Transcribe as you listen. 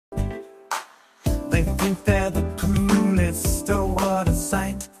They think they're the coolest, oh what a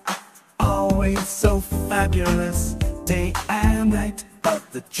sight. Always so fabulous, day and night.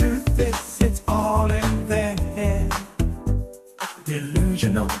 But the truth is, it's all in their head.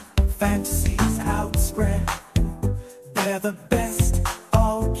 Delusional fantasies outspread. They're the best,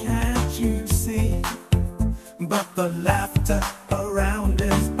 oh can't you see? But the laughter around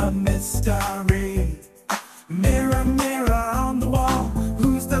is a mystery. Mirror, mirror on the wall,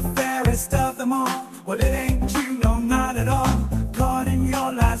 who's the fairest of them all? Well, it ain't you, no, not at all. Caught in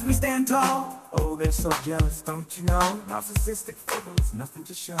your lies, we stand tall. Oh, they're so jealous, don't you know? Narcissistic fables, nothing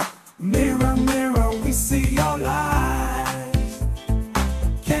to show. Mirror, mirror, we see your lies.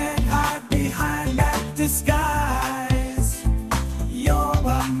 Can't hide behind that disguise. Your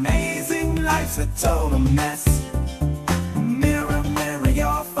amazing life's a total mess. Mirror, mirror,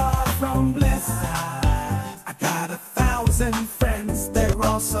 you're far from bliss. I got 1,000 friends, they're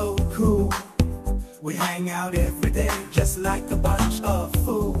all so cool. We hang out every day just like a bunch of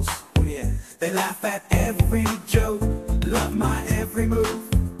fools. Oh yeah, they laugh at every joke, love my every move.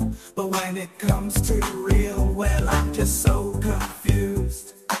 But when it comes to real, well, I'm just so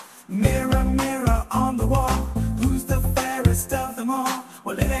confused. Mirror, mirror on the wall, who's the fairest of them all?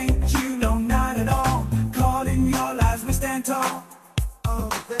 Well, it ain't you, no, not at all. Caught in your lies, we stand tall. Oh,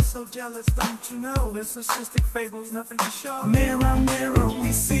 they're so jealous, don't you know? Narcissistic fables, nothing to show. Mirror, mirror,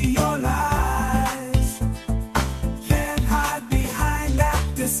 we see your lies. Can't hide behind that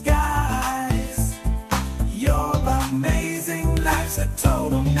disguise. Your amazing life's a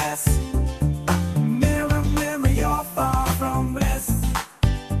total mess. Mirror, mirror, you're far from bliss.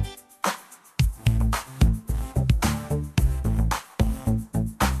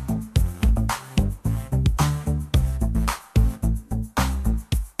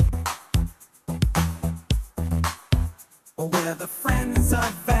 We're the friends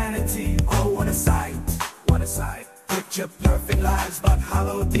of vanity. Oh, what a sight, what a sight. Picture perfect lives, but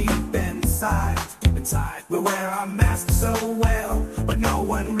hollow deep inside. Deep inside, we wear our masks so well, but no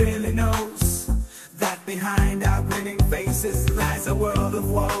one really knows that behind our grinning faces lies a world of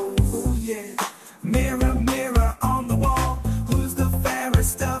woes. Ooh, yeah. Mirror, mirror on the wall, who's the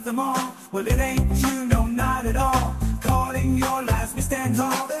fairest of them all? Well, it ain't you, no, not at all. Caught in your lies, we stand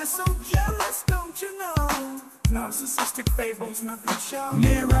tall. They're so jealous, don't you know? Narcissistic fables, nothing to show.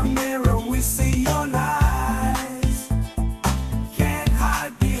 Mirror, mirror, we see your lies. Can't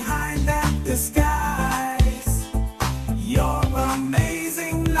hide behind that disguise.